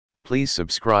Please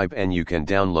subscribe and you can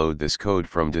download this code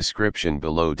from description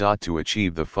below. To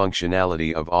achieve the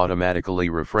functionality of automatically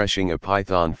refreshing a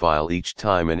Python file each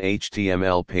time an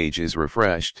HTML page is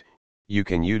refreshed, you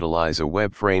can utilize a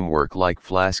web framework like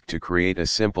Flask to create a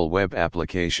simple web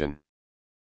application.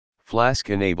 Flask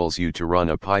enables you to run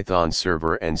a Python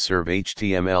server and serve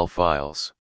HTML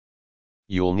files.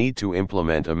 You'll need to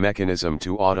implement a mechanism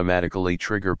to automatically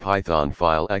trigger Python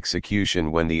file execution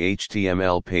when the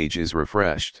HTML page is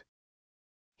refreshed.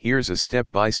 Here's a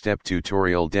step-by-step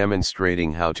tutorial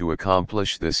demonstrating how to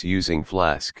accomplish this using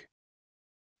Flask.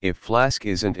 If Flask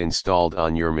isn't installed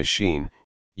on your machine,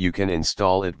 you can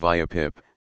install it via pip,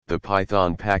 the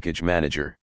Python package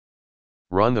manager.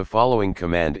 Run the following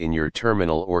command in your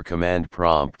terminal or command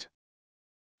prompt.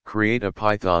 Create a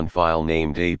Python file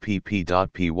named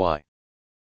app.py.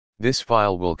 This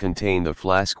file will contain the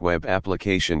Flask web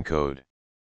application code.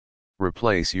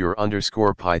 Replace your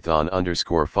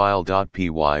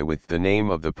 _python_file.py with the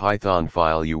name of the Python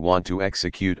file you want to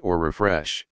execute or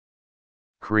refresh.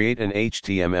 Create an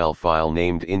HTML file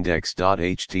named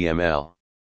index.html.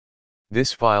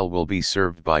 This file will be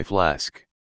served by Flask.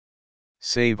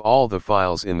 Save all the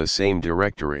files in the same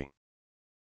directory.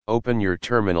 Open your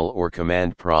terminal or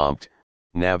command prompt,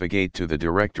 navigate to the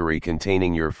directory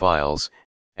containing your files,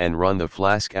 and run the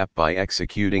Flask app by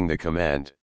executing the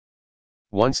command.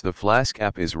 Once the Flask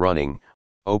app is running,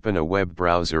 open a web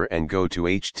browser and go to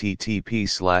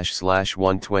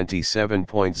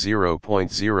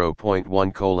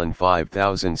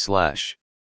http://127.0.0.1:5000/.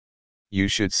 You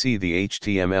should see the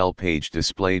HTML page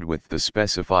displayed with the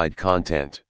specified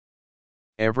content.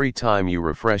 Every time you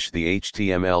refresh the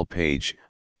HTML page,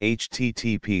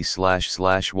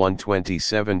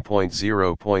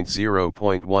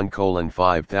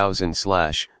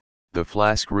 http://127.0.0.1:5000/, the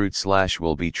Flask root/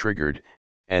 will be triggered,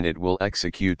 and it will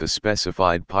execute the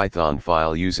specified Python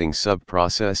file using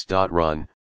subprocess.run,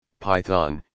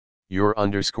 python, your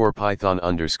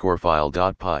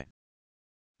 _python_file.py.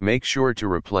 Make sure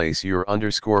to replace your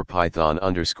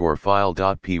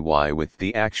 _python_file.py with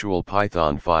the actual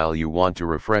Python file you want to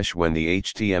refresh when the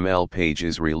HTML page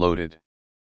is reloaded.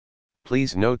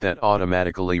 Please note that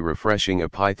automatically refreshing a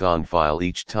Python file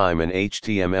each time an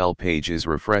HTML page is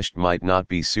refreshed might not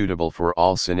be suitable for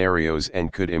all scenarios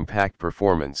and could impact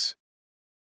performance.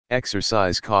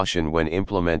 Exercise caution when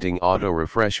implementing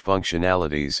auto-refresh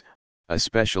functionalities,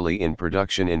 especially in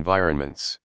production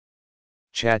environments.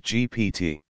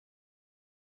 ChatGPT